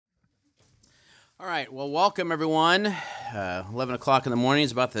All right, well, welcome everyone. 11 o'clock in the morning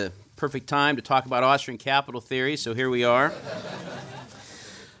is about the perfect time to talk about Austrian capital theory, so here we are.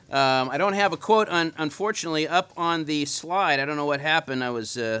 I don't have a quote, unfortunately, up on the slide. I don't know what happened. I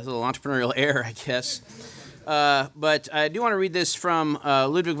was a little entrepreneurial error, I guess. But I do want to read this from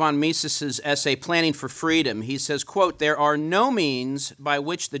Ludwig von Mises's essay, Planning for Freedom. He says, quote, "There are no means by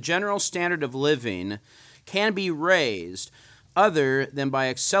which the general standard of living can be raised other than by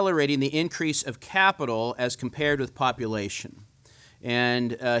accelerating the increase of capital as compared with population."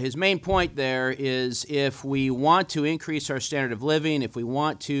 And his main point there is if we want to increase our standard of living, if we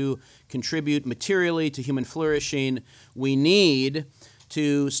want to contribute materially to human flourishing, we need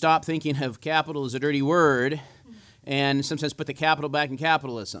to stop thinking of capital as a dirty word and in some sense put the capital back in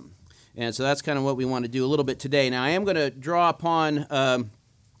capitalism. And so that's kind of what we want to do a little bit today. Now, I am going to draw upon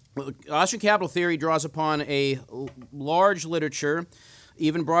Austrian capital theory draws upon a large literature,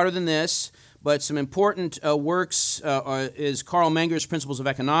 even broader than this, but some important works is Karl Menger's Principles of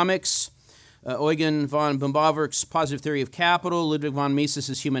Economics, Eugen von Böhm-Bawerk's Positive Theory of Capital, Ludwig von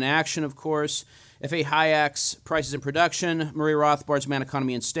Mises's Human Action, of course, F.A. Hayek's Prices and Production, Murray Rothbard's Man,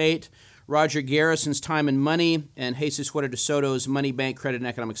 Economy, and State, Roger Garrison's Time and Money, and Jesus Huerta de Soto's Money, Bank, Credit, and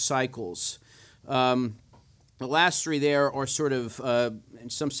Economic Cycles. The last three there are sort of,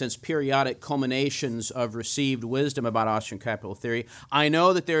 in some sense, periodic culminations of received wisdom about Austrian capital theory. I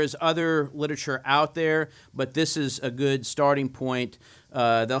know that there is other literature out there, but this is a good starting point.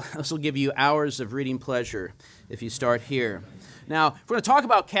 This will give you hours of reading pleasure if you start here. Now, if we're going to talk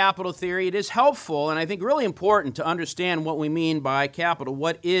about capital theory, it is helpful and I think really important to understand what we mean by capital.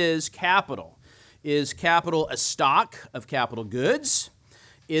 What is capital? Is capital a stock of capital goods?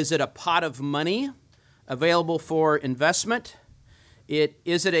 Is it a pot of money available for investment?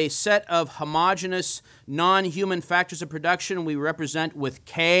 Is it a set of homogeneous, non-human factors of production we represent with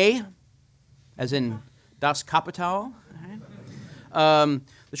K, as in das Kapital? The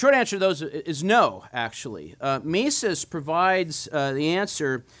short answer to those is no, actually. Mises provides the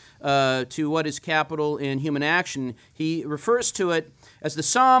answer to what is capital in human action. He refers to it as the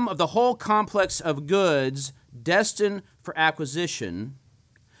sum of the whole complex of goods destined for acquisition,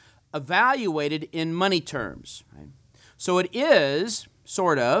 evaluated in money terms. Right? So it is,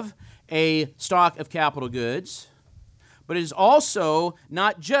 sort of, a stock of capital goods, but it is also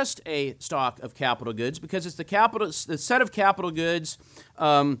not just a stock of capital goods because it's the set of capital goods,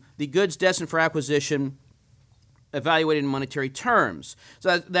 the goods destined for acquisition, evaluated in monetary terms.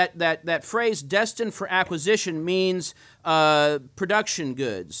 So that phrase, destined for acquisition, means production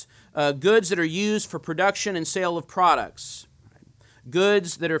goods, goods that are used for production and sale of products.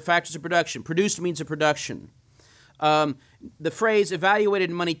 Goods that are factors of production. Produced means of production. The phrase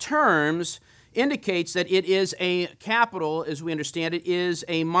evaluated in money terms indicates that it is a capital, as we understand it, is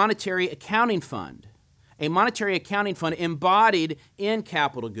a monetary accounting fund. A monetary accounting fund embodied in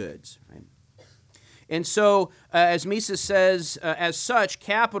capital goods. Right? And so, as Mises says, as such,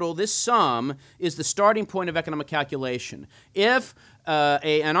 capital, this sum, is the starting point of economic calculation. If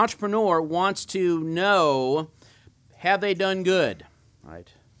an entrepreneur wants to know, have they done good? Right,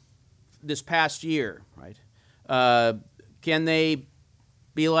 this past year, right? Can they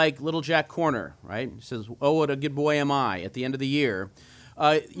be like little Jack Corner, right? He says, "Oh, what a good boy am I," at the end of the year.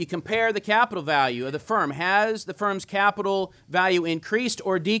 You compare the capital value of the firm. Has the firm's capital value increased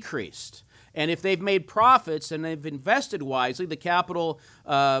or decreased? And if they've made profits and they've invested wisely, the capital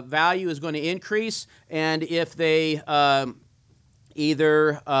value is going to increase. And if they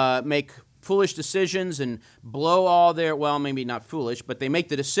either make foolish decisions and blow all their, well, maybe not foolish, but they make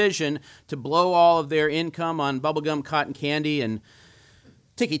the decision to blow all of their income on bubblegum, cotton candy, and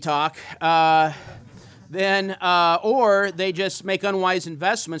ticky-tock, or they just make unwise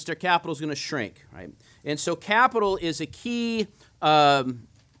investments, their capital is going to shrink, right? And so capital is a key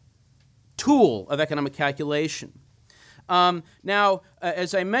tool of economic calculation. Now,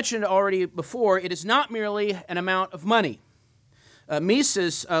 as I mentioned already before, it is not merely an amount of money.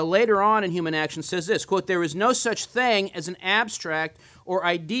 Mises, later on in Human Action, says this, quote, "There is no such thing as an abstract or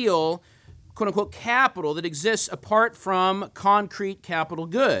ideal, quote-unquote, capital that exists apart from concrete capital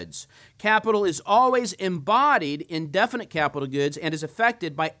goods. Capital is always embodied in definite capital goods and is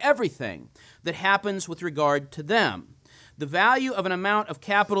affected by everything that happens with regard to them. The value of an amount of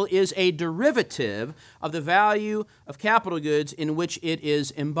capital is a derivative of the value of capital goods in which it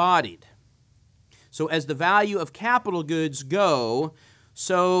is embodied." So as the value of capital goods go,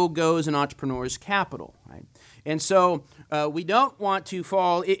 so goes an entrepreneur's capital, right? And so we don't want to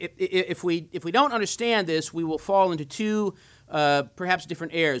fall, if we don't understand this, we will fall into two perhaps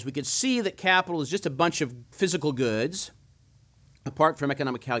different errors. We could see that capital is just a bunch of physical goods, apart from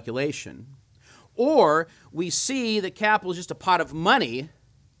economic calculation. or we see that capital is just a pot of money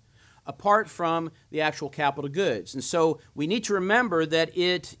apart from the actual capital goods. And so we need to remember that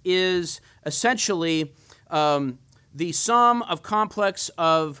it is essentially the sum of complex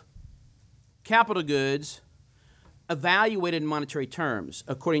of capital goods evaluated in monetary terms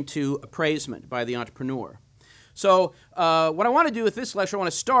according to appraisement by the entrepreneur. So what I want to do with this lecture, I want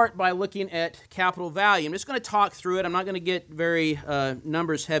to start by looking at capital value. I'm just going to talk through it. I'm not going to get very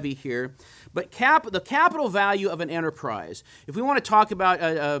numbers heavy here. But the capital value of an enterprise, if we want to talk about,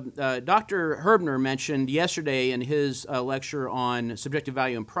 Dr. Herbner mentioned yesterday in his lecture on subjective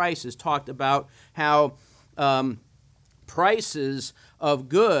value and prices, talked about how prices of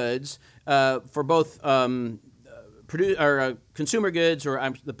goods for both consumer goods,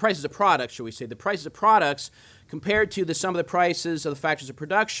 or the prices of products, shall we say, the prices of products compared to the sum of the prices of the factors of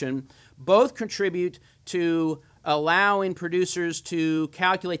production, both contribute to allowing producers to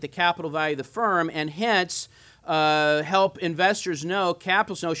calculate the capital value of the firm, and hence help investors know,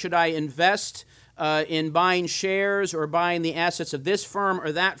 capitalists know, should I invest in buying shares or buying the assets of this firm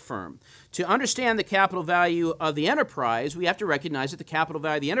or that firm. To understand the capital value of the enterprise, we have to recognize that the capital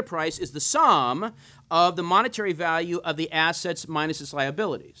value of the enterprise is the sum of the monetary value of the assets minus its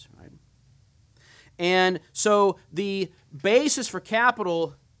liabilities. Right? And so the basis for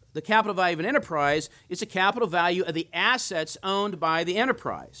capital, the capital value of an enterprise, is the capital value of the assets owned by the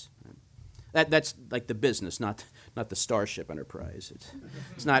enterprise. That's like the business, not the Starship Enterprise.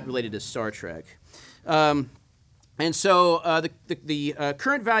 It's not related to Star Trek. And so the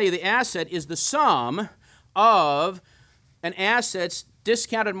current value of the asset is the sum of an asset's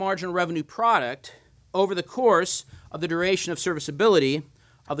discounted marginal revenue product over the course of the duration of serviceability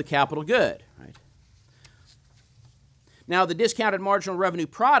of the capital good. Right? Now, the discounted marginal revenue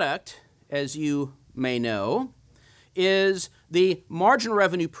product, as you may know, is the marginal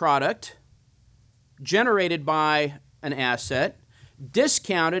revenue product generated by an asset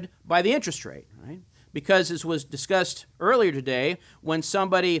discounted by the interest rate, right? Because, as was discussed earlier today, when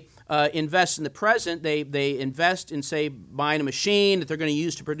somebody invests in the present, they invest in, say, buying a machine that they're going to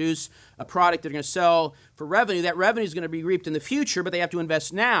use to produce a product they're going to sell for revenue. That revenue is going to be reaped in the future, but they have to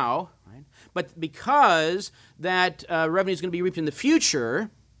invest now. Right? But because that revenue is going to be reaped in the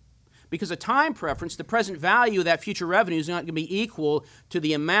future, because of time preference, the present value of that future revenue is not going to be equal to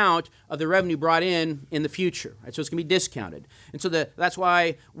the amount of the revenue brought in the future. Right? So it's going to be discounted. And so that's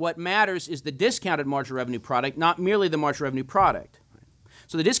why what matters is the discounted marginal revenue product, not merely the marginal revenue product. Right?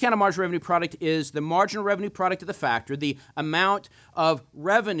 So the discounted marginal revenue product is the marginal revenue product of the factor, the amount of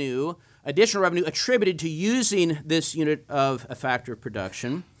revenue, additional revenue attributed to using this unit of a factor of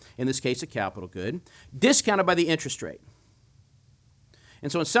production, in this case a capital good, discounted by the interest rate.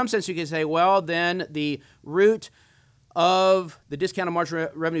 And so in some sense you can say, well, then the root of the discounted marginal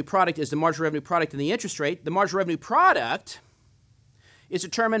revenue product is the marginal revenue product and the interest rate. The marginal revenue product is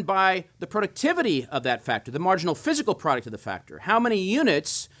determined by the productivity of that factor, the marginal physical product of the factor. How many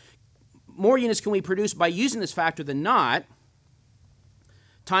units, more units can we produce by using this factor than not,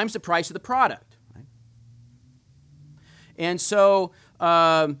 times the price of the product. Right? And so,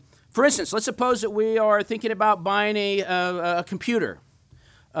 for instance, let's suppose that we are thinking about buying a computer.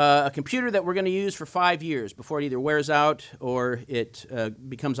 A computer that we're going to use for 5 years before it either wears out or it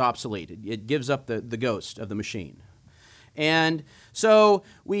becomes obsolete. It gives up the ghost of the machine. And so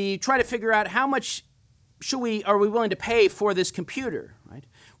we try to figure out how much are we willing to pay for this computer, right?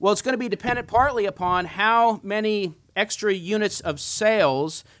 Well, it's going to be dependent partly upon how many extra units of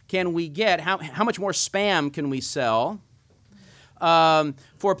sales can we get, how much more spam can we sell,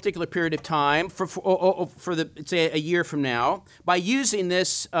 for a particular period of time, for say a year from now, by using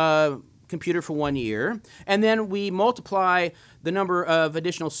this computer for 1 year, and then we multiply the number of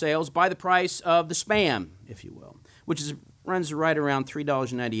additional sales by the price of the spam, if you will, which runs right around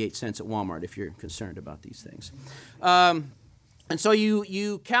 $3.98 at Walmart if you're concerned about these things. And so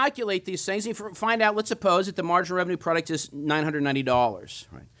you calculate these things, and you find out, let's suppose that the marginal revenue product is $990,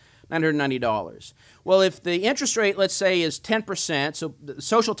 right? $990. Well, if the interest rate, let's say, is 10%, so the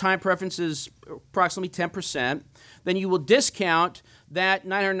social time preference is approximately 10%, then you will discount that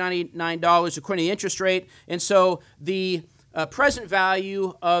 $999 according to the interest rate, and so the present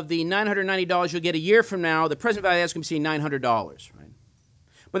value of the $990 you'll get a year from now, the present value that's going to be $900, right?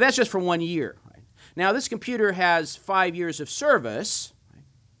 But that's just for 1 year, right? Now, this computer has 5 years of service. Right?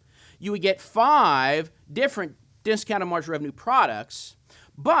 You would get 5 different discounted marginal revenue products,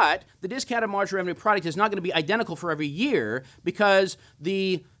 but the discounted marginal revenue product is not going to be identical for every year, because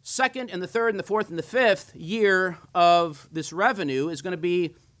the second and the third and the fourth and the fifth year of this revenue is going to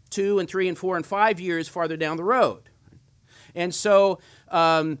be 2 and 3 and 4 and 5 years farther down the road. And so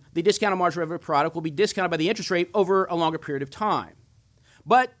the discounted marginal revenue product will be discounted by the interest rate over a longer period of time.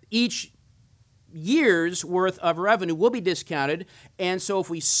 But each year's worth of revenue will be discounted, and so if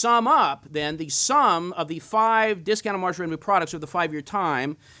we sum up then the sum of the 5 discounted marginal revenue products over the 5-year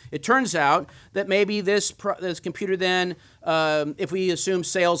time, it turns out that maybe this computer then, if we assume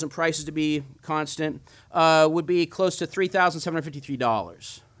sales and prices to be constant, would be close to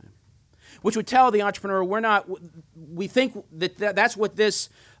 $3,753, which would tell the entrepreneur we think that's what this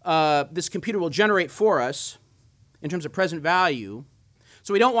computer will generate for us in terms of present value.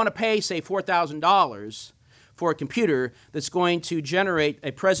 So we don't want to pay, say, $4,000 for a computer that's going to generate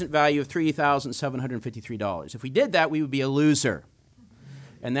a present value of $3,753. If we did that, we would be a loser.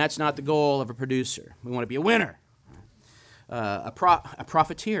 And that's not the goal of a producer. We want to be a winner, a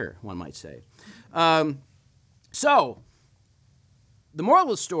profiteer, one might say. So the moral of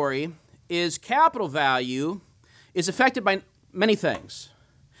the story is capital value is affected by many things.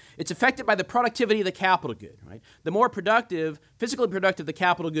 It's affected by the productivity of the capital good, right? The more productive, physically productive the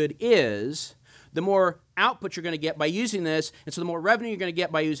capital good is, the more output you're going to get by using this, and so the more revenue you're going to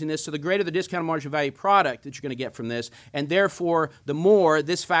get by using this, so the greater the discounted marginal value product that you're going to get from this, and therefore the more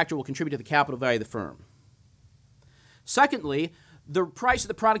this factor will contribute to the capital value of the firm. Secondly, the price of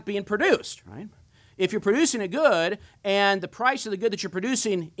the product being produced, right? If you're producing a good and the price of the good that you're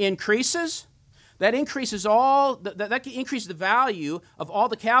producing increases, that increases that increases the value of all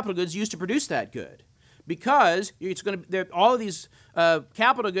the capital goods used to produce that good, because all of these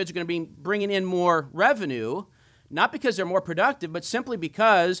capital goods are going to be bringing in more revenue, not because they're more productive, but simply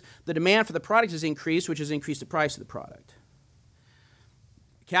because the demand for the product has increased, which has increased the price of the product.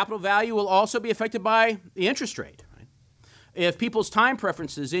 Capital value will also be affected by the interest rate. Right? If people's time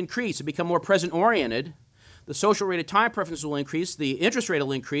preferences increase and become more present-oriented, the social rate of time preferences will increase, the interest rate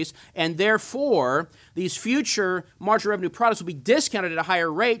will increase, and therefore these future marginal revenue products will be discounted at a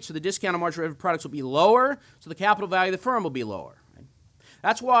higher rate, so the discounted marginal revenue products will be lower, so the capital value of the firm will be lower. Right?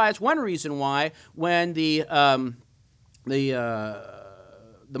 That's one reason why when the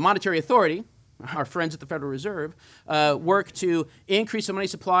monetary authority, our friends at the Federal Reserve, work to increase the money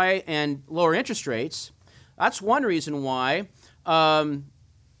supply and lower interest rates, that's one reason why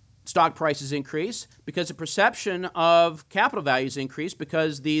stock prices increase, because the perception of capital values increase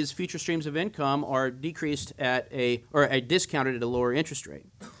because these future streams of income are decreased discounted at a lower interest rate.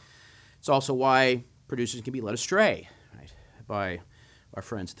 It's also why producers can be led astray, right, by our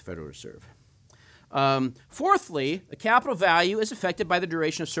friends at the Federal Reserve. Fourthly, the capital value is affected by the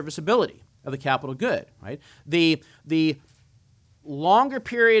duration of serviceability of the capital good. Right, the longer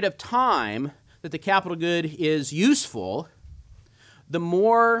period of time that the capital good is useful, the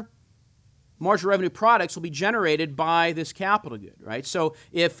more marginal revenue products will be generated by this capital good, right? So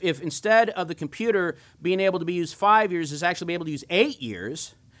if instead of the computer being able to be used 5 years, is actually be able to use 8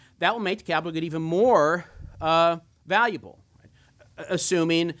 years, that will make the capital good even more valuable, right?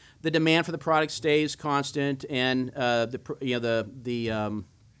 Assuming the demand for the product stays constant and the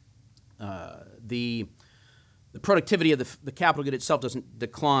productivity of the capital good itself doesn't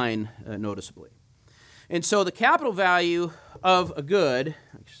decline noticeably. And so the capital value of a good,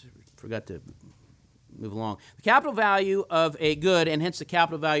 I forgot to move along. The capital value of a good, and hence the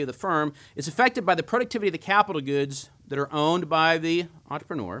capital value of the firm, is affected by the productivity of the capital goods that are owned by the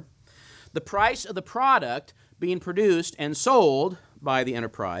entrepreneur, the price of the product being produced and sold by the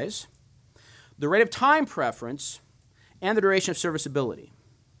enterprise, the rate of time preference, and the duration of serviceability.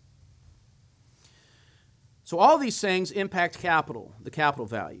 So all these things impact capital, the capital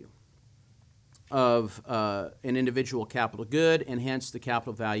value of an individual capital good, and hence the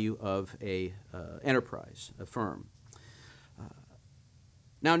capital value of a enterprise, a firm.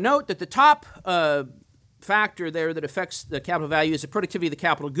 Now note that the top factor there that affects the capital value is the productivity of the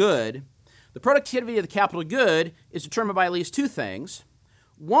capital good. The productivity of the capital good is determined by at least two things.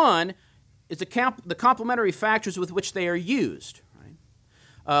 One is the complementary factors with which they are used.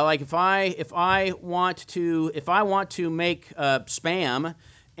 Like if I want to make spam,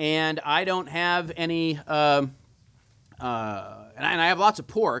 and I don't have any, and I have lots of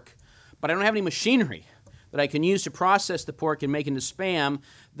pork, but I don't have any machinery that I can use to process the pork and make into spam,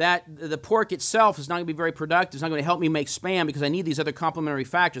 that the pork itself is not going to be very productive. It's not going to help me make spam because I need these other complementary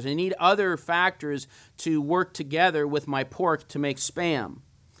factors. I need other factors to work together with my pork to make spam.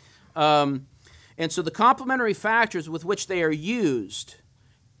 And so the complementary factors with which they are used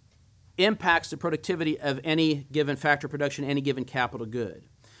impacts the productivity of any given factor of production, any given capital good.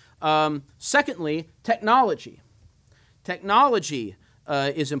 Secondly, technology. Technology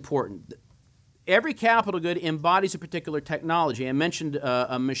is important. Every capital good embodies a particular technology. I mentioned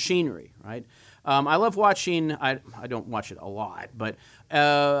machinery, right? I love watching. I don't watch it a lot, but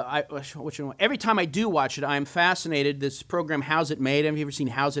every time I do watch it, I'm fascinated. This program, How's It Made? Have you ever seen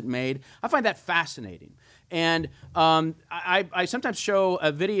How's It Made? I find that fascinating. And I sometimes show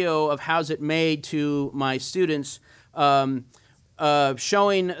a video of How's It Made to my students,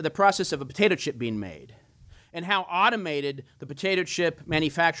 showing the process of a potato chip being made and how automated the potato chip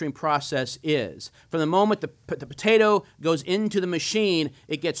manufacturing process is. From the moment the potato goes into the machine,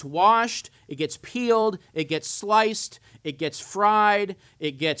 it gets washed, it gets peeled, it gets sliced, it gets fried,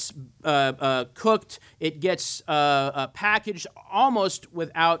 it gets cooked, it gets packaged almost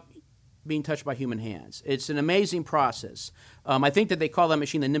without being touched by human hands. It's an amazing process. I think that they call that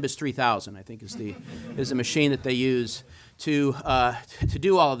machine the Nimbus 3000. I think is the machine that they use to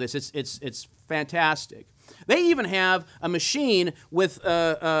do all of this. It's fantastic. They even have a machine with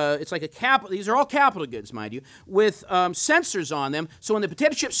it's like a capital. These are all capital goods, mind you, with sensors on them. So when the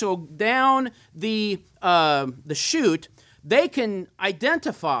potato chips go down the chute, they can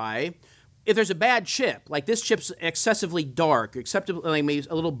identify if there's a bad chip, like this chip's excessively dark, like maybe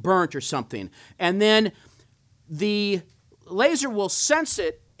a little burnt or something, and then the laser will sense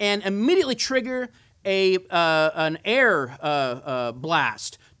it and immediately trigger an air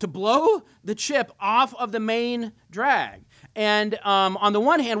blast to blow the chip off of the main drag. And on the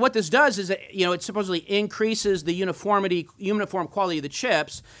one hand, what this does is that, it supposedly increases the uniform quality of the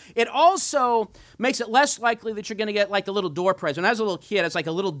chips. It also makes it less likely that you're going to get like the little door prize. When I was a little kid, it's like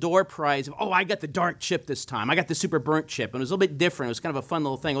a little door prize of, I got the dark chip this time. I got the super burnt chip. And it was a little bit different. It was kind of a fun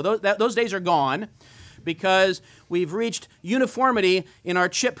little thing. Well, those days are gone because we've reached uniformity in our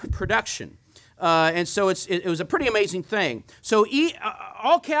chip production. And so it was a pretty amazing thing. So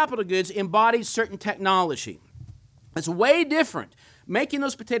all capital goods embodies certain technology. It's way different. Making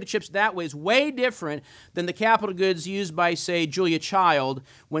those potato chips that way is way different than the capital goods used by, say, Julia Child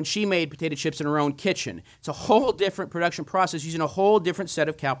when she made potato chips in her own kitchen. It's a whole different production process using a whole different set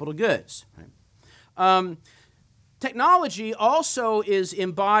of capital goods. Right? Technology also is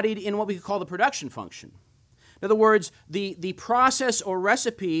embodied in what we could call the production function. In other words, the process or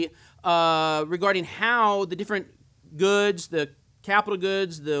recipe regarding how the different goods, the capital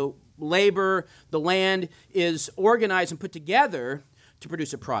goods, the labor, the land is organized and put together to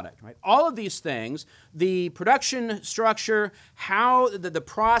produce a product. Right? All of these things, the production structure, how the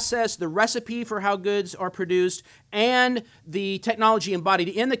process, the recipe for how goods are produced, and the technology embodied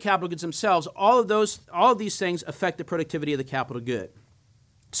in the capital goods themselves, all of these things affect the productivity of the capital good.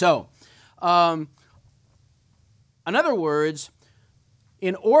 So, in other words,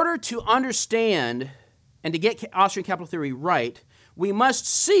 in order to understand and to get Austrian capital theory right, we must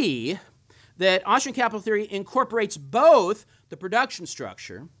see that Austrian capital theory incorporates both the production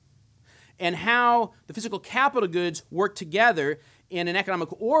structure and how the physical capital goods work together in an economic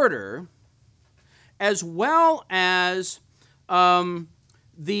order, as well as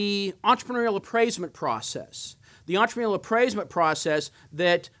the entrepreneurial appraisement process. The entrepreneurial appraisement process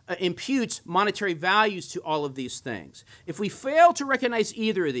that imputes monetary values to all of these things. If we fail to recognize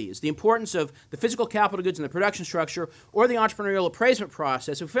either of these, the importance of the physical capital goods and the production structure, or the entrepreneurial appraisement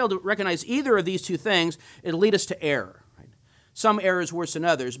process, if we fail to recognize either of these two things, it'll lead us to error. Right? Some errors worse than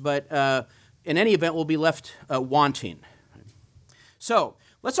others, but in any event, we'll be left wanting. Right? So,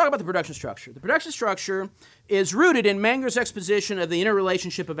 let's talk about the production structure. The production structure is rooted in Menger's exposition of the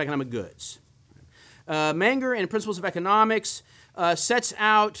interrelationship of economic goods. Menger, in Principles of Economics, sets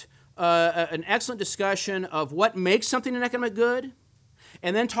out an excellent discussion of what makes something an economic good,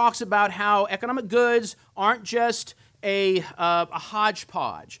 and then talks about how economic goods aren't just a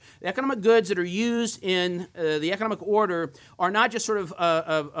hodgepodge. The economic goods that are used in the economic order are not just sort of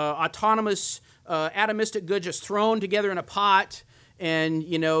autonomous, atomistic goods just thrown together in a pot, and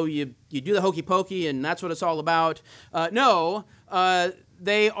you do the hokey pokey, and that's what it's all about. No.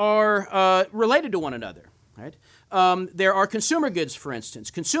 They are related to one another, right? There are consumer goods, for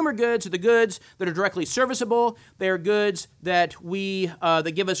instance. Consumer goods are the goods that are directly serviceable. They are goods that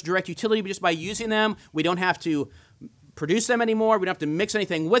that give us direct utility just by using them. We don't have to produce them anymore. We don't have to mix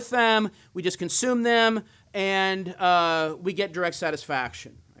anything with them. We just consume them, and we get direct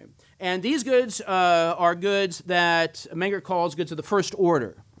satisfaction. Right? And these goods are goods that Menger calls goods of the first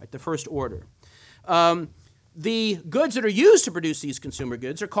order, right? The first order. The goods that are used to produce these consumer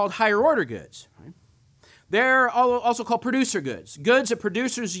goods are called higher order goods. Right? They're also called producer goods, goods that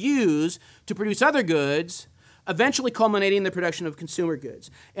producers use to produce other goods, eventually culminating in the production of consumer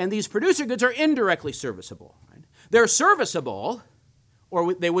goods. And these producer goods are indirectly serviceable. Right? They're serviceable,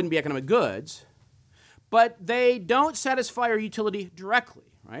 or they wouldn't be economic goods, but they don't satisfy our utility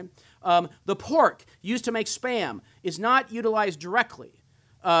directly. Right? The pork used to make Spam is not utilized directly.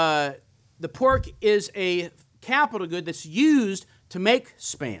 the pork is a capital good that's used to make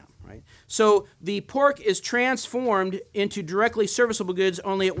Spam. Right? So the pork is transformed into directly serviceable goods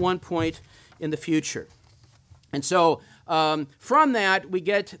only at one point in the future. And so from that, we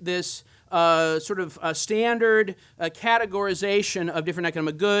get this standard categorization of different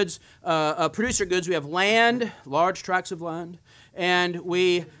economic goods. Producer goods, we have land, large tracts of land, and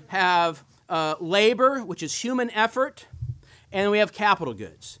we have labor, which is human effort, and we have capital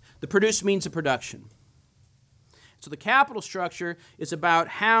goods, the produced means of production. So the capital structure is about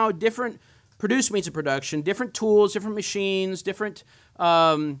how different produced means of production, different tools, different machines, different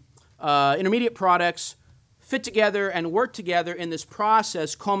intermediate products fit together and work together in this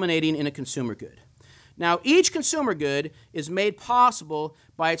process culminating in a consumer good. Now, each consumer good is made possible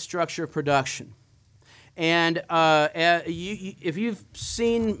by its structure of production. And if you've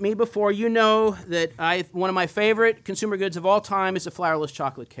seen me before, you know that one of my favorite consumer goods of all time is the flourless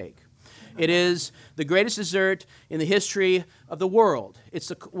chocolate cake. It is the greatest dessert in the history of the world.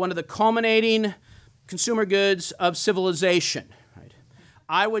 It's one of the culminating consumer goods of civilization. Right?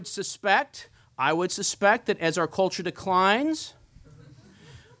 I would suspect that as our culture declines,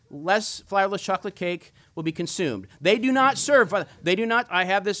 less flourless chocolate cake will be consumed. I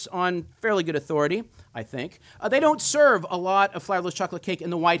have this on fairly good authority, I think. They don't serve a lot of flourless chocolate cake in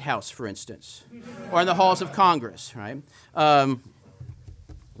the White House, for instance, or in the halls of Congress, right?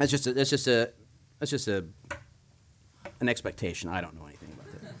 That's just an expectation. I don't know anything about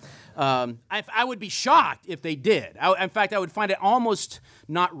that. I would be shocked if they did. In fact, I would find it almost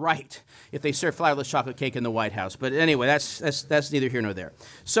not right if they served flourless chocolate cake in the White House. But anyway, that's neither here nor there.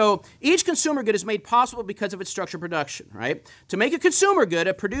 So each consumer good is made possible because of its structure of production, right? To make a consumer good,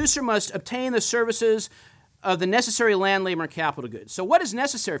 a producer must obtain the services of the necessary land, labor, and capital goods. So what is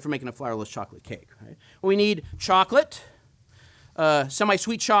necessary for making a flourless chocolate cake? Right? Well, we need chocolate,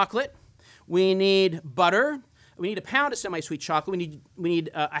 semi-sweet chocolate. We need butter. We need a pound of semi-sweet chocolate. We need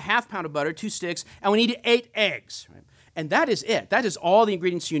a half pound of butter, 2 sticks, and we need 8 eggs. Right? And that is it. That is all the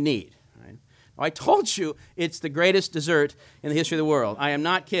ingredients you need. Right? Now, I told you it's the greatest dessert in the history of the world. I am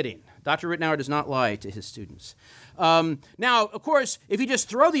not kidding. Dr. Ritenour does not lie to his students. Now, of course, if you just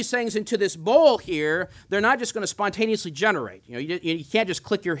throw these things into this bowl here, they're not just going to spontaneously generate. You can't just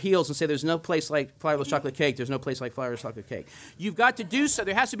click your heels and say there's no place like flourless chocolate cake. There's no place like flourless chocolate cake. You've got to do so.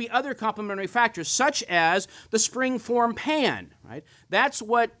 There has to be other complementary factors, such as the spring-form pan. Right? That's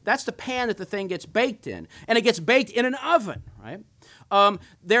the pan that the thing gets baked in, and it gets baked in an oven. Right?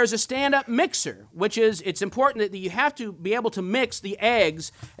 There's a stand-up mixer, which is it's important that you have to be able to mix the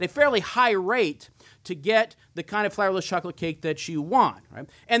eggs at a fairly high rate to get the kind of flourless chocolate cake that you want. Right?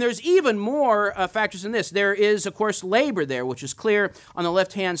 And there's even more factors in this. There is, of course, labor there, which is clear on the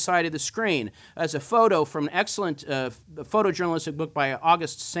left-hand side of the screen. As a photo from an excellent photojournalistic book by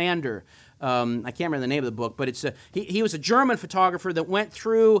August Sander. I can't remember the name of the book, but it's he was a German photographer that went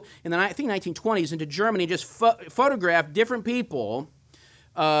through in the 1920s into Germany and just photographed different people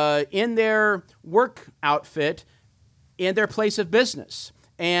in their work outfit in their place of business.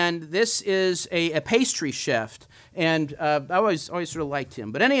 And this is a pastry chef, and I always sort of liked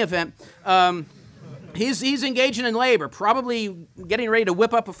him. But in any event, he's engaging in labor, probably getting ready to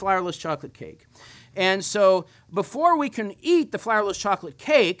whip up a flourless chocolate cake. And so before we can eat the flourless chocolate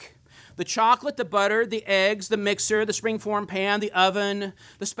cake, the chocolate, the butter, the eggs, the mixer, the spring-form pan, the oven,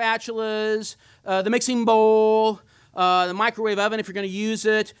 the spatulas, the mixing bowl, the microwave oven if you're going to use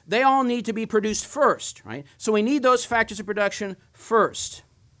it, they all need to be produced first, right? So we need those factors of production first.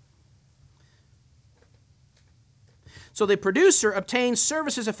 So the producer obtains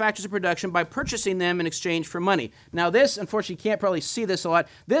services of factors of production by purchasing them in exchange for money. Now this, unfortunately, you can't probably see this a lot.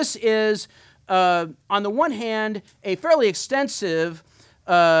 This is, on the one hand, a fairly extensive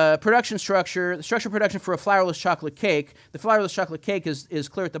production structure, the structure of production for a flourless chocolate cake. The flourless chocolate cake is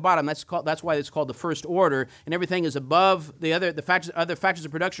clear at the bottom. That's why it's called the first order, and everything is above other factors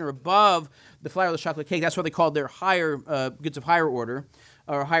of production are above the flourless chocolate cake. That's what they call their higher goods of higher order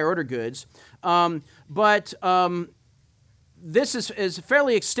or higher order goods. This is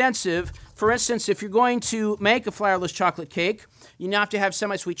fairly extensive. For instance, if you're going to make a flourless chocolate cake, you have to have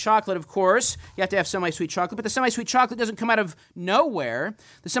semi-sweet chocolate, of course. You have to have semi-sweet chocolate, but the semi-sweet chocolate doesn't come out of nowhere.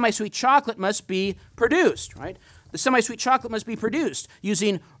 The semi-sweet chocolate must be produced, right? The semi-sweet chocolate must be produced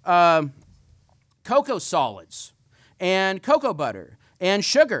using cocoa solids and cocoa butter and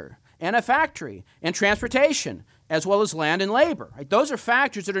sugar and a factory and transportation, as well as land and labor. Right? Those are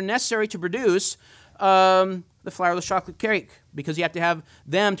factors that are necessary to produce the flourless chocolate cake, because you have to have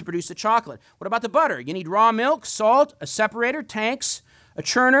them to produce the chocolate. What about the butter? You need raw milk, salt, a separator, tanks, a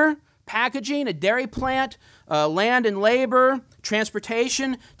churner, packaging, a dairy plant, land and labor,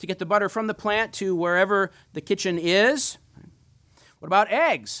 transportation to get the butter from the plant to wherever the kitchen is. What about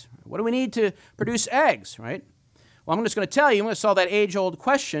eggs? What do we need to produce eggs, right? Well, I'm just going to tell you, I'm going to solve that age-old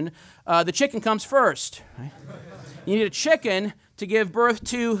question. The chicken comes first. Right? You need a chicken to give birth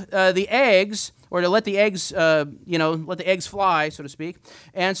to the eggs, or to let the eggs, let the eggs fly, so to speak.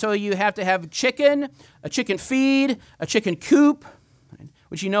 And so you have to have chicken, a chicken feed, a chicken coop, right?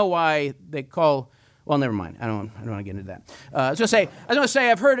 Which you know why they call. Well, never mind. I don't want to get into that. I was going to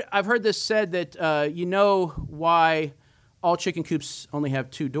say, I've heard this said that you know why all chicken coops only have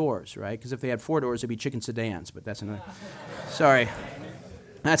 2 doors, right? Because if they had 4 doors, it'd be chicken sedans. But that's another. Sorry.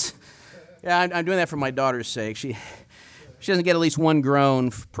 I'm doing that for my daughter's sake. She doesn't get at least 1 groan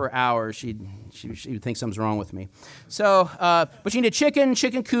per hour. She would think something's wrong with me. So, but you need a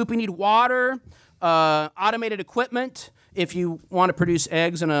chicken coop. You need water, automated equipment if you want to produce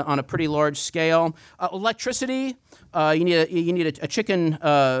eggs on a pretty large scale. Electricity. You need a chicken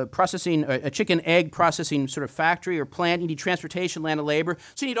processing, a chicken egg processing sort of factory or plant. You need transportation, land, and labor.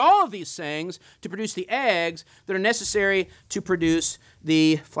 So you need all of these things to produce the eggs that are necessary to produce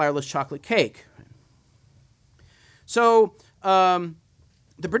the flourless chocolate cake. So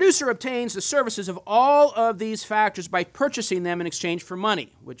the producer obtains the services of all of these factors by purchasing them in exchange for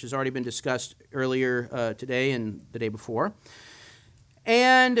money, which has already been discussed earlier today and the day before.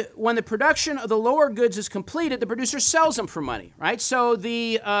 And when the production of the lower goods is completed, the producer sells them for money, right? So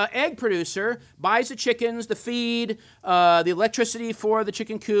the egg producer buys the chickens, the feed, the electricity for the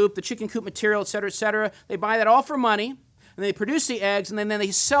chicken coop material, et cetera, et cetera. They buy that all for money, and they produce the eggs, and then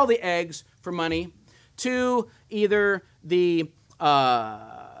they sell the eggs for money to either the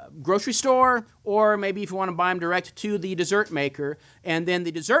grocery store, or maybe if you want to buy them direct, to the dessert maker. And then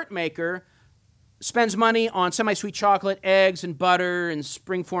the dessert maker spends money on semi-sweet chocolate, eggs, and butter, and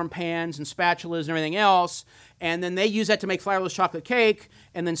springform pans, and spatulas, and everything else. And then they use that to make flourless chocolate cake,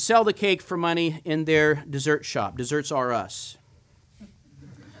 and then sell the cake for money in their dessert shop. Desserts are us.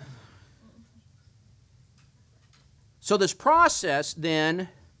 So this process, then,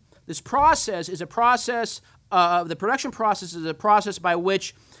 the production process is a process by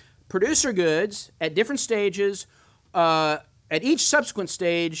which producer goods at different stages, at each subsequent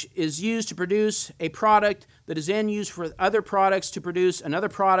stage, is used to produce a product that is then used for other products to produce another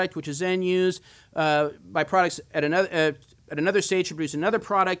product, which is then used by products at another stage to produce another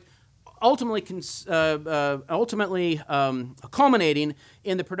product, ultimately culminating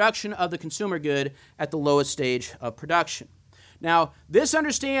in the production of the consumer good at the lowest stage of production. Now, this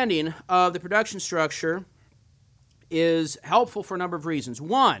understanding of the production structure is helpful for a number of reasons.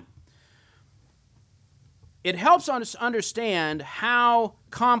 One, it helps us understand how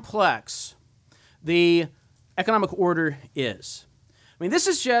complex the economic order is. I mean, this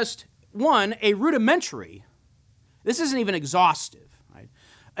is just, a rudimentary. This isn't even exhaustive. Right?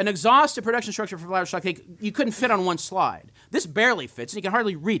 An exhaustive production structure for flourless chocolate cake, you couldn't fit on one slide. This barely fits, and you can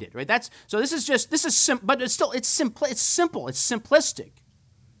hardly read it. Right? But it's simple. It's simplistic.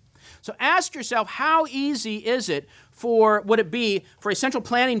 So ask yourself, how easy would it be for a central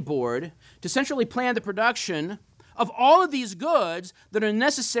planning board to centrally plan the production of all of these goods that are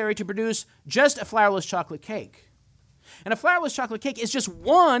necessary to produce just a flourless chocolate cake? And a flourless chocolate cake is just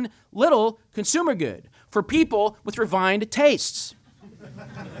one little consumer good for people with refined tastes.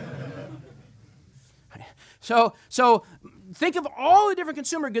 So think of all the different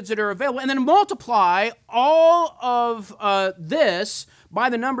consumer goods that are available, and then multiply all of this by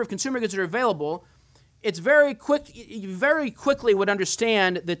the number of consumer goods that are available. It's very quick. You very quickly would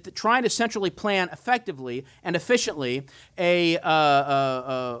understand that trying to centrally plan effectively and efficiently an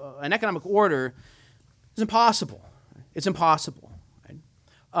economic order is impossible. It's impossible. Right?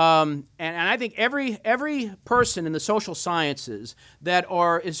 And I think every person in the social sciences that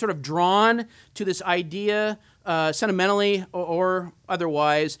is sort of drawn to this idea, sentimentally or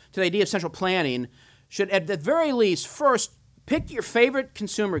otherwise, to the idea of central planning, should at the very least first pick your favorite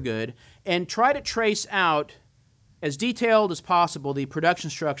consumer good and try to trace out, as detailed as possible, the production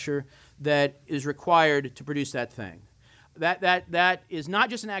structure that is required to produce that thing. That is not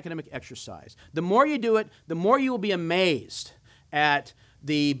just an academic exercise. The more you do it, the more you will be amazed at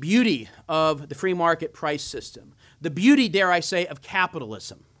the beauty of the free market price system, the beauty, dare I say, of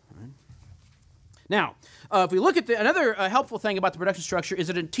capitalism. Right? Now, if we look at another helpful thing about the production structure is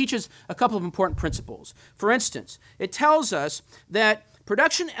that it teaches a couple of important principles. For instance, it tells us that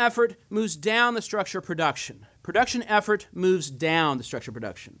production effort moves down the structure of production. Production effort moves down the structure of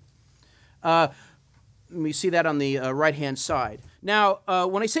production. we see that on the right-hand side. Now,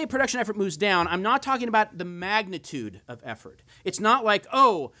 when I say production effort moves down, I'm not talking about the magnitude of effort. It's not like,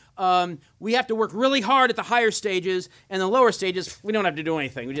 we have to work really hard at the higher stages, and the lower stages, we don't have to do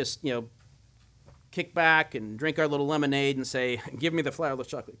anything. We just, kick back and drink our little lemonade and say, give me the flourless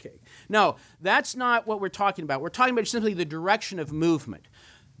chocolate cake. No, that's not what we're talking about. We're talking about simply the direction of movement.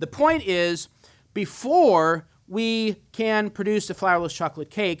 The point is, before we can produce the flourless chocolate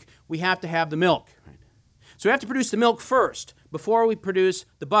cake, we have to have the milk. Right? So we have to produce the milk first, before we produce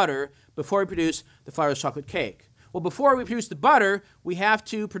the butter, before we produce the flourless chocolate cake. Well, before we produce the butter, we have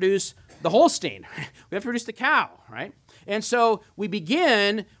to produce the Holstein. We have to produce the cow, right? And so we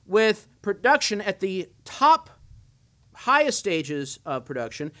begin with production at the top, highest stages of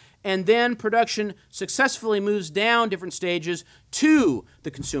production, and then production successfully moves down different stages to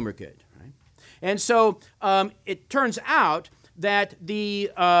the consumer good. Right? And so it turns out that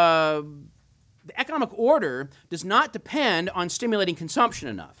the economic order does not depend on stimulating consumption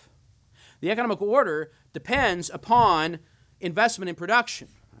enough. The economic order depends upon investment in production.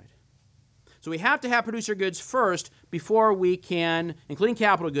 Right? So we have to have producer goods first before we can, including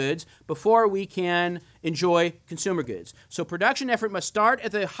capital goods, before we can enjoy consumer goods. So production effort must start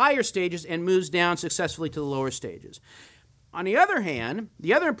at the higher stages and moves down successfully to the lower stages. On the other hand,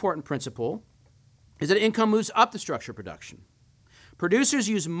 the other important principle is that income moves up the structure of production. Producers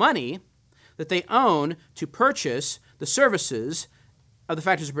use money that they own to purchase the services of the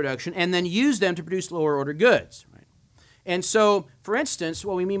factors of production and then use them to produce lower order goods. Right? And so, for instance,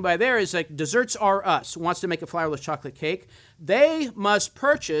 what we mean by there is like Desserts R Us wants to make a flourless chocolate cake. They must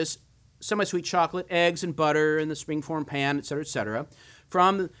purchase semi-sweet chocolate, eggs, and butter in the springform pan, et cetera,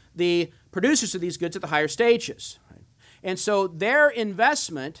 from the producers of these goods at the higher stages. Right? And so their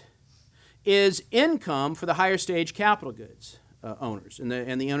investment is income for the higher stage capital goods owners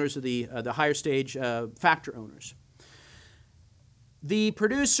and the owners of the higher stage factor owners. The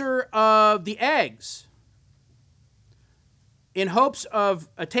producer of the eggs, in hopes of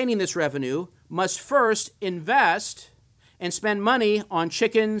attaining this revenue, must first invest and spend money on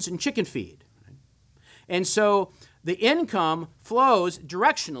chickens and chicken feed. And so the income flows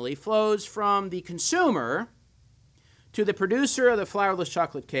directionally, flows from the consumer to the producer of the flourless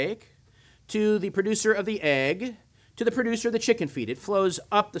chocolate cake, to the producer of the egg, to the producer of the chicken feed. It flows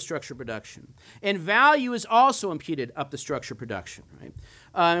up the structure of production. And value is also imputed up the structure of production. Right?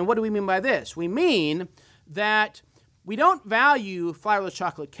 And what do we mean by this? We mean that we don't value flourless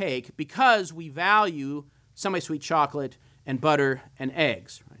chocolate cake because we value semi-sweet chocolate and butter and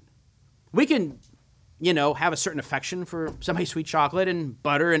eggs. Right? We can, have a certain affection for semi-sweet chocolate and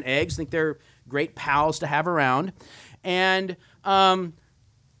butter and eggs, think they're great pals to have around, and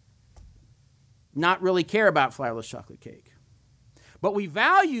not really care about flourless chocolate cake. But we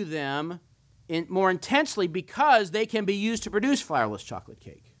value them more intensely because they can be used to produce flourless chocolate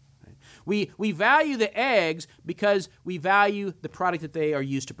cake. Right? We value the eggs because we value the product that they are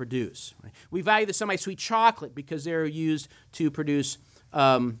used to produce. Right? We value the semi-sweet chocolate because they're used to produce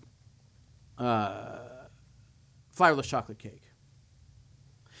flourless chocolate cake.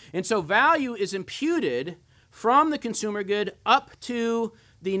 And so value is imputed from the consumer good up to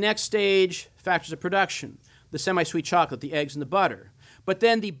the next stage factors of production, the semi-sweet chocolate, the eggs, and the butter. But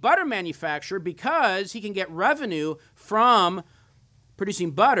then the butter manufacturer, because he can get revenue from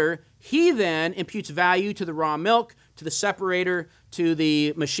producing butter, he then imputes value to the raw milk, to the separator, to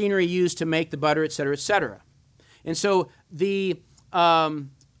the machinery used to make the butter, et cetera, et cetera. And so the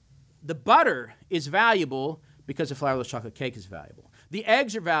butter is valuable because the flourless chocolate cake is valuable. The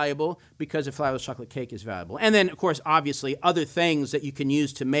eggs are valuable because the flourless chocolate cake is valuable. And then, of course, obviously, other things that you can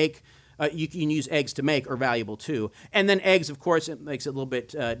use to make, you can use eggs to make are valuable too. And then eggs, of course, it makes it a little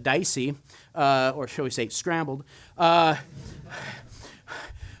bit dicey, or shall we say scrambled. Things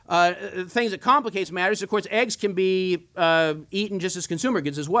that complicates matters, of course, eggs can be eaten just as consumer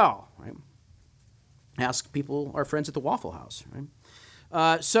goods as well. Right? Ask people, our friends at the Waffle House. Right?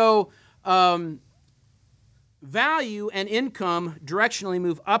 Value and income directionally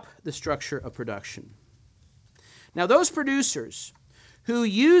move up the structure of production. Now, those producers who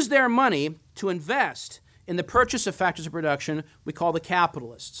use their money to invest in the purchase of factors of production, we call the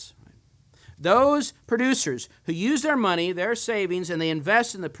capitalists. Those producers who use their money, their savings, and they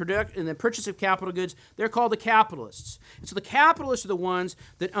invest in the purchase of capital goods, they're called the capitalists. And so the capitalists are the ones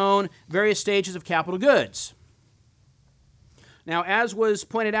that own various stages of capital goods. Now, as was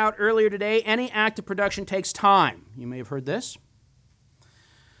pointed out earlier today, any act of production takes time. You may have heard this.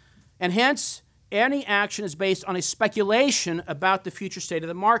 And hence, any action is based on a speculation about the future state of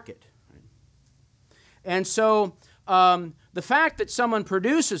the market. And so, the fact that someone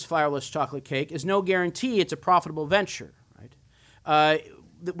produces flourless chocolate cake is no guarantee it's a profitable venture, right?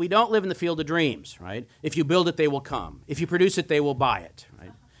 We don't live in the field of dreams, right? If you build it, they will come. If you produce it, they will buy it,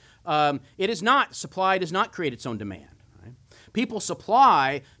 right? It is not, supply does not create its own demand. People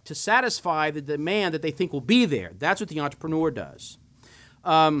supply to satisfy the demand that they think will be there. That's what the entrepreneur does.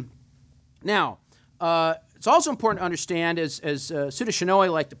 Now, it's also important to understand, as Sudha Shenoy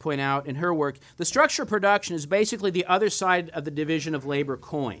liked to point out in her work, the structure of production is basically the other side of the division of labor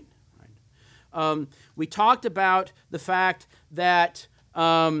coin. Right? We talked about the fact that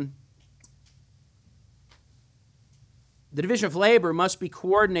the division of labor must be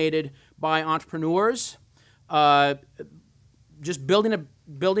coordinated by entrepreneurs. Just producing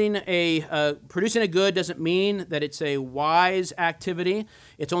a good doesn't mean that it's a wise activity.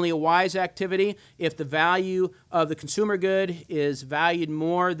 It's only a wise activity if the value of the consumer good is valued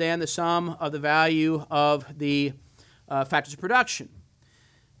more than the sum of the value of the factors of production.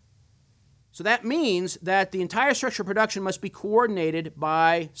 So that means that the entire structure of production must be coordinated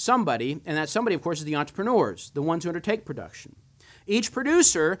by somebody, and that somebody, of course, is the entrepreneurs, the ones who undertake production. Each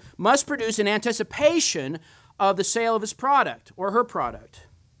producer must produce in anticipation of the sale of his product or her product.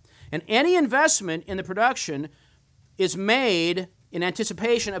 And any investment in the production is made in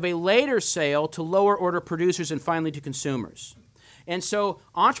anticipation of a later sale to lower order producers and finally to consumers. And so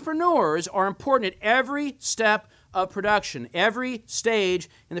entrepreneurs are important at every step of production, every stage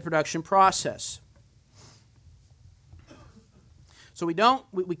in the production process. So we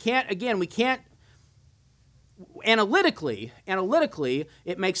can't analytically,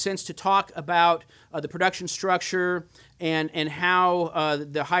 it makes sense to talk about the production structure and how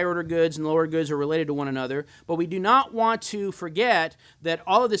the higher order goods and lower goods are related to one another. But we do not want to forget that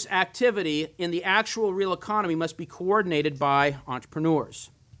all of this activity in the actual real economy must be coordinated by entrepreneurs.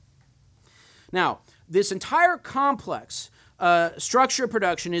 Now, this entire complex structure of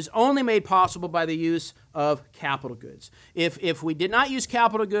production is only made possible by the use of capital goods. If we did not use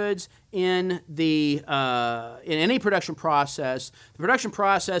capital goods in any production process, the production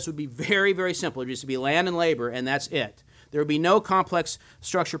process would be very, very simple. It would just be land and labor, and that's it. There would be no complex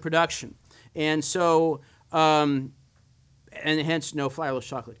structure production, and so and hence no flourless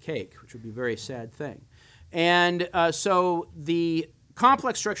chocolate cake, which would be a very sad thing. And so the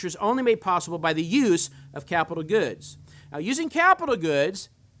complex structure is only made possible by the use of capital goods. Now, using capital goods,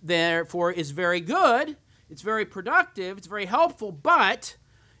 therefore, is very good, it's very productive, it's very helpful, but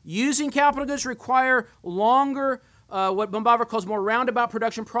using capital goods require longer, what Bumbaver calls more roundabout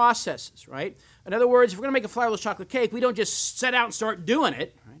production processes, right? In other words, if we're going to make a flourless chocolate cake, we don't just set out and start doing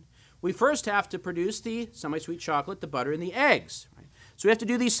it, right? We first have to produce the semi-sweet chocolate, the butter, and the eggs, right? So we have to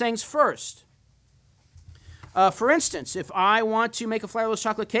do these things first. For instance, if I want to make a flourless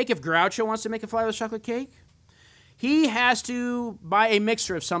chocolate cake, if Groucho wants to make a flourless chocolate cake, he has to buy a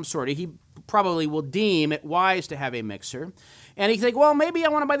mixer of some sort. He probably will deem it wise to have a mixer. And he can think, well, maybe I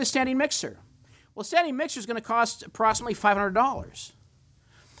want to buy the standing mixer. Well, standing mixer is going to cost approximately $500.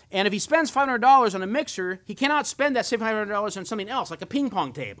 And if he spends $500 on a mixer, he cannot spend that same $500 on something else, like a ping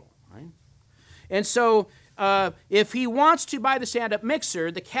pong table, right? And so if he wants to buy the stand-up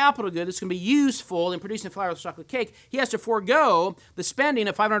mixer, the capital good that's going to be useful in producing a flourless chocolate cake, he has to forego the spending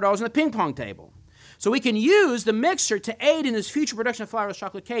of $500 on the ping pong table. So we can use the mixer to aid in his future production of flourless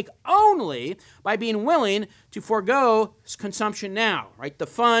chocolate cake only by being willing to forego consumption now, right? The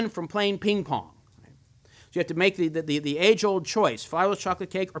fun from playing ping pong. Right? So you have to make the age-old choice, flourless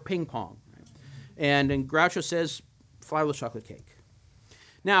chocolate cake or ping pong. Right? And Groucho says flourless chocolate cake.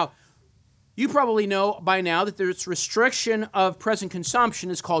 Now, you probably know by now that there's restriction of present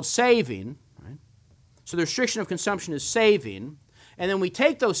consumption is called saving. Right? So the restriction of consumption is saving. And then we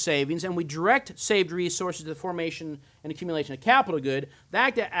take those savings and we direct saved resources to the formation and accumulation of capital good.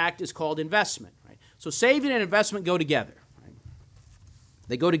 That act is called investment. Right? So saving and investment go together. Right?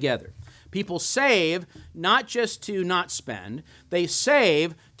 They go together. People save not just to not spend. They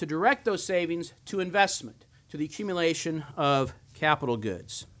save to direct those savings to investment, to the accumulation of capital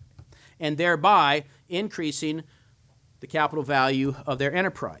goods, and thereby increasing the capital value of their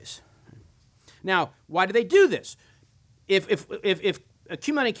enterprise. Now, why do they do this? If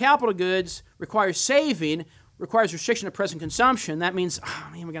accumulating capital goods requires saving, requires restriction of present consumption, that means, oh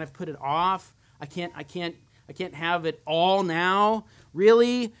man, we're gonna have to put it off. I can't have it all now.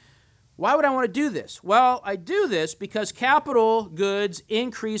 Really? Why would I want to do this? Well, I do this because capital goods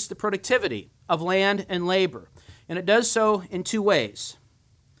increase the productivity of land and labor, and it does so in two ways.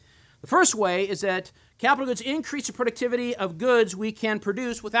 The first way is that capital goods increase the productivity of goods we can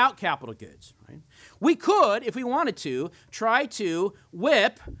produce without capital goods. Right? We could, if we wanted to, try to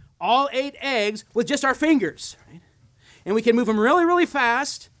whip all 8 eggs with just our fingers. Right? and we can move them really, really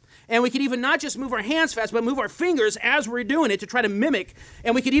fast, and we could even not just move our hands fast, but move our fingers as we're doing it to try to mimic,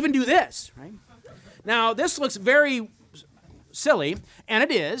 and we could even do this, right? Now, this looks very silly, and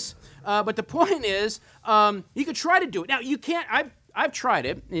it is, but the point is, you could try to do it. Now, you can't, I've tried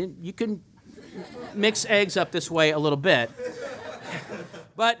it. You can mix eggs up this way a little bit,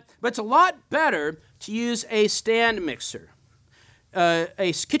 but it's a lot better to use a stand mixer. A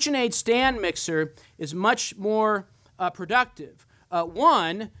KitchenAid stand mixer is much more productive.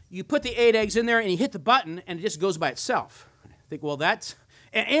 One, you put the 8 eggs in there and you hit the button and it just goes by itself. I think, well, that's,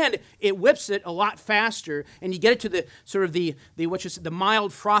 and it whips it a lot faster, and you get it to the sort of the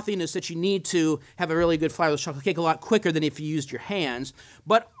mild frothiness that you need to have a really good flourless chocolate cake a lot quicker than if you used your hands.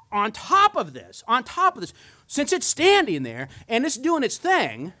 But on top of this, since it's standing there and it's doing its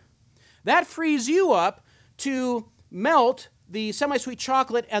thing, that frees you up to melt the semi-sweet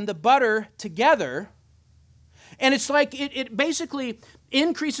chocolate and the butter together. And it's like it basically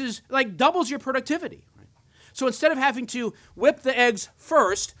increases, like doubles your productivity. Right? So instead of having to whip the eggs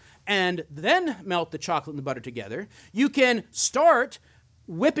first and then melt the chocolate and the butter together, you can start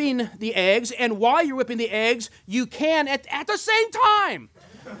whipping the eggs, and while you're whipping the eggs, you can, at the same time,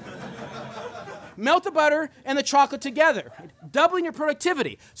 melt the butter and the chocolate together, right? Doubling your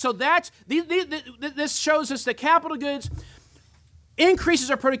productivity. So that's, this shows us that capital goods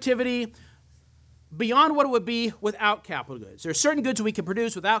increases our productivity beyond what it would be without capital goods. There are certain goods we can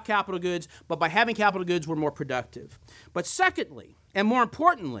produce without capital goods, but by having capital goods, we're more productive. But secondly, and more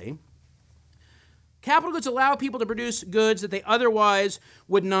importantly, capital goods allow people to produce goods that they otherwise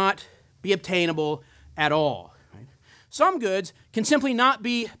would not be obtainable at all. Right? Some goods can simply not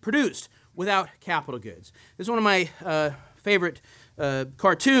be produced without capital goods. This is one of my favorite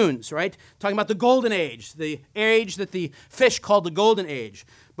cartoons, right? Talking about the golden age, the age that the fish called the golden age,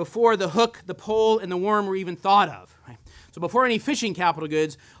 before the hook, the pole, and the worm were even thought of. Right? So before any fishing capital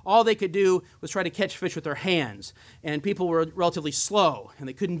goods, all they could do was try to catch fish with their hands, and people were relatively slow, and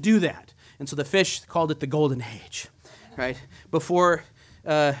they couldn't do that. And so the fish called it the golden age, right? Before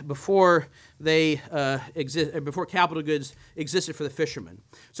capital goods existed for the fishermen.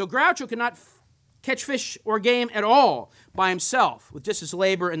 So Groucho could not catch fish or game at all by himself with just his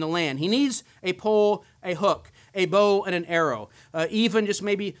labor in the land. He needs a pole, a hook, a bow, and an arrow, even just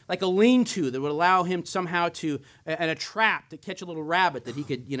maybe like a lean-to that would allow him somehow to, and a trap to catch a little rabbit that he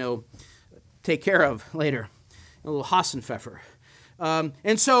could, take care of later, a little Hassenpfeffer.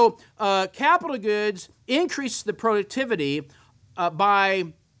 And so capital goods increase the productivity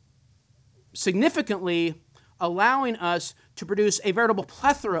by significantly allowing us to produce a veritable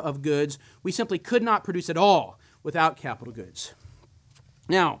plethora of goods we simply could not produce at all without capital goods.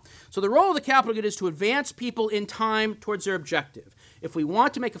 Now, so the role of the capital good is to advance people in time towards their objective. If we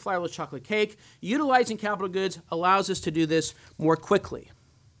want to make a flourless chocolate cake, utilizing capital goods allows us to do this more quickly.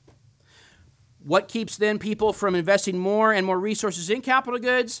 What keeps then people from investing more and more resources in capital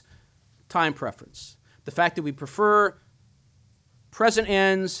goods? Time preference. The fact that we prefer present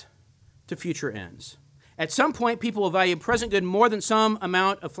ends to future ends. At some point, people will value present good more than some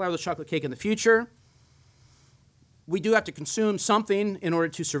amount of flourless chocolate cake in the future. We do have to consume something in order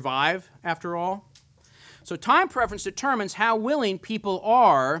to survive, after all. So time preference determines how willing people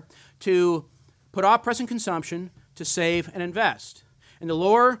are to put off present consumption to save and invest. And the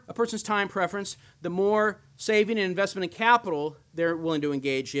lower a person's time preference, the more saving and investment in capital they're willing to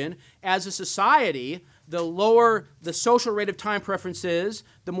engage in. As a society, the lower the social rate of time preference is,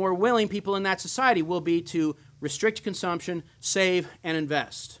 the more willing people in that society will be to restrict consumption, save, and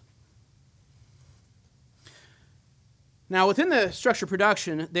invest. Now, within the structure of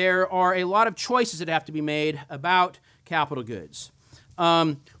production, there are a lot of choices that have to be made about capital goods.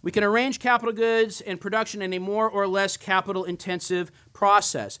 We can arrange capital goods and production in a more or less capital-intensive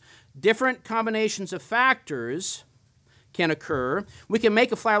process. Different combinations of factors can occur. We can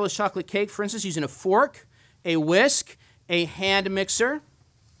make a flourless chocolate cake, for instance, using a fork, a whisk, a hand mixer,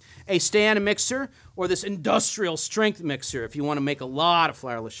 a stand mixer, or this industrial strength mixer if you want to make a lot of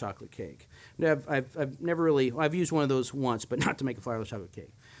flourless chocolate cake. I've used one of those once, but not to make a flourless chocolate cake.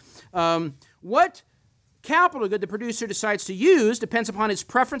 What capital good the producer decides to use depends upon his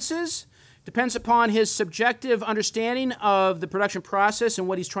preferences, depends upon his subjective understanding of the production process and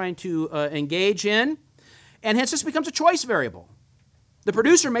what he's trying to engage in, and hence this becomes a choice variable. The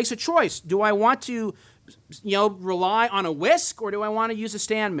producer makes a choice. Do I want to, rely on a whisk, or do I want to use a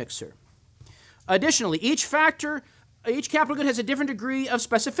stand mixer? Additionally, each capital good has a different degree of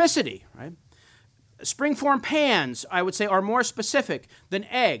specificity, right? Springform pans, I would say, are more specific than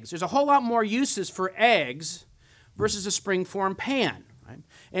eggs. There's a whole lot more uses for eggs versus a springform pan, right? right?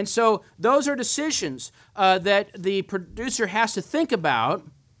 And so those are decisions that the producer has to think about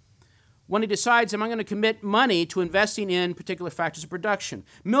when he decides, am I going to commit money to investing in particular factors of production?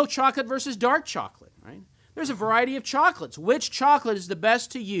 Milk chocolate versus dark chocolate, right? There's a variety of chocolates. Which chocolate is the best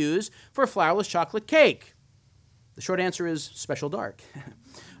to use for a flourless chocolate cake? The short answer is special dark.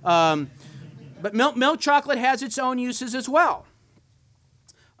 But milk chocolate has its own uses as well.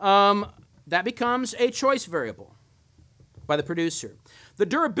 That becomes a choice variable by the producer. The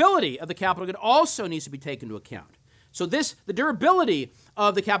durability of the capital good also needs to be taken into account. So the durability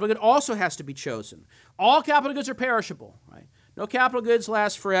of the capital good also has to be chosen. All capital goods are perishable, right? No capital goods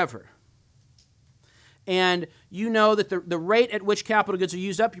last forever. And you know that the rate at which capital goods are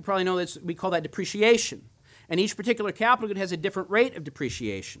used up, you probably know that we call that depreciation. And each particular capital good has a different rate of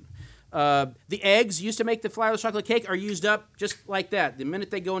depreciation. The eggs used to make the flourless chocolate cake are used up just like that. The minute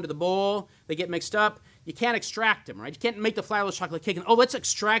they go into the bowl, they get mixed up. You can't extract them, right? You can't make the flourless chocolate cake and, let's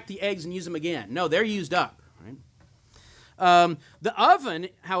extract the eggs and use them again. No, they're used up, right? The oven,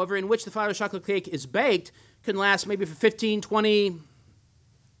 however, in which the flourless chocolate cake is baked can last maybe for 15, 20,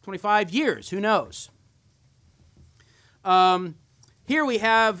 25 years. Who knows? Here we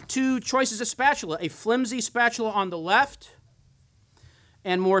have two choices of spatula, a flimsy spatula on the left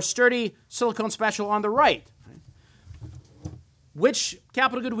and more sturdy silicone spatula on the right. Which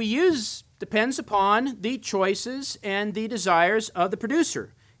capital good we use depends upon the choices and the desires of the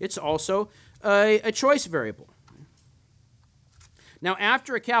producer. It's also a choice variable. Now,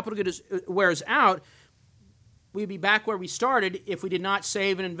 after a capital good wears out, we'd be back where we started if we did not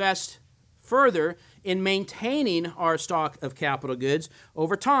save and invest further in maintaining our stock of capital goods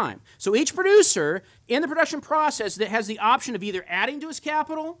over time. So each producer in the production process that has the option of either adding to his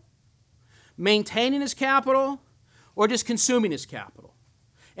capital, maintaining his capital, or just consuming his capital.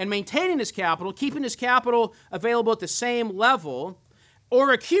 And maintaining his capital, keeping his capital available at the same level,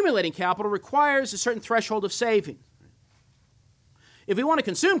 or accumulating capital requires a certain threshold of saving. If we want to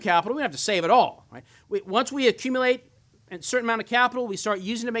consume capital, we have to save it all. Right? Once we accumulate a certain amount of capital, we start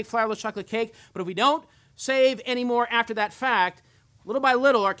using it to make flourless chocolate cake. But if we don't save any more after that fact, little by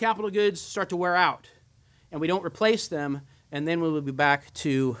little, our capital goods start to wear out. And we don't replace them, and then we will be back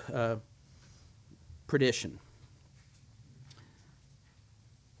to perdition.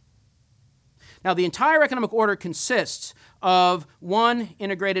 Now, the entire economic order consists of one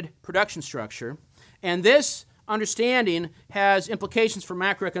integrated production structure, and this understanding has implications for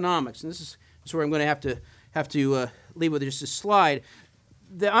macroeconomics. And this is where I'm going to have to leave with just a slide.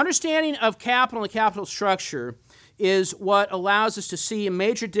 The understanding of capital and capital structure is what allows us to see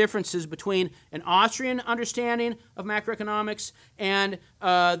major differences between an Austrian understanding of macroeconomics and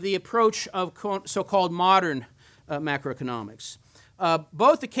the approach of so-called modern macroeconomics.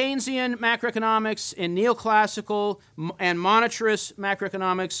 Both the Keynesian macroeconomics and neoclassical and monetarist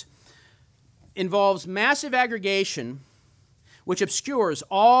macroeconomics involves massive aggregation, which obscures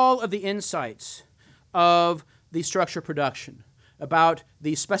all of the insights of the structure of production, about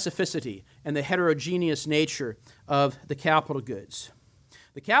the specificity and the heterogeneous nature of the capital goods.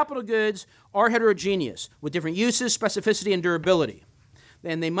 The capital goods are heterogeneous, with different uses, specificity, and durability.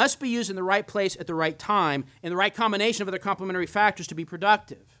 And they must be used in the right place at the right time, in the right combination of other complementary factors to be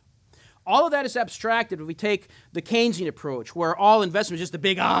productive. All of that is abstracted if we take the Keynesian approach, where all investment is just the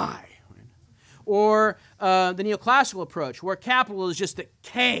big I, right? Or the neoclassical approach, where capital is just the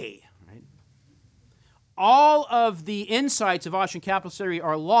K. Right? All of the insights of Austrian capitalist theory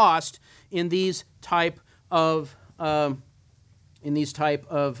are lost in these type of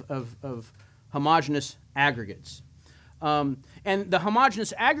homogeneous aggregates. And the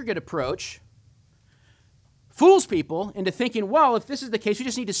homogeneous aggregate approach fools people into thinking, well, if this is the case, we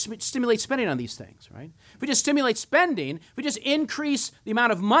just need to stimulate spending on these things, right? If we just stimulate spending, if we just increase the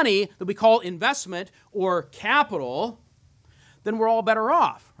amount of money that we call investment or capital, then we're all better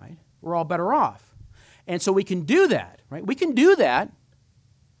off, right? We're all better off. And so we can do that, right? We can do that.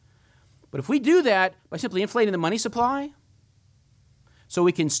 But if we do that by simply inflating the money supply, so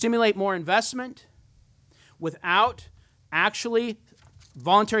we can stimulate more investment without actually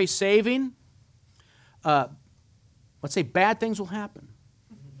voluntary saving, let's say bad things will happen.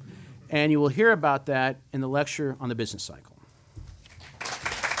 And you will hear about that in the lecture on the business cycle.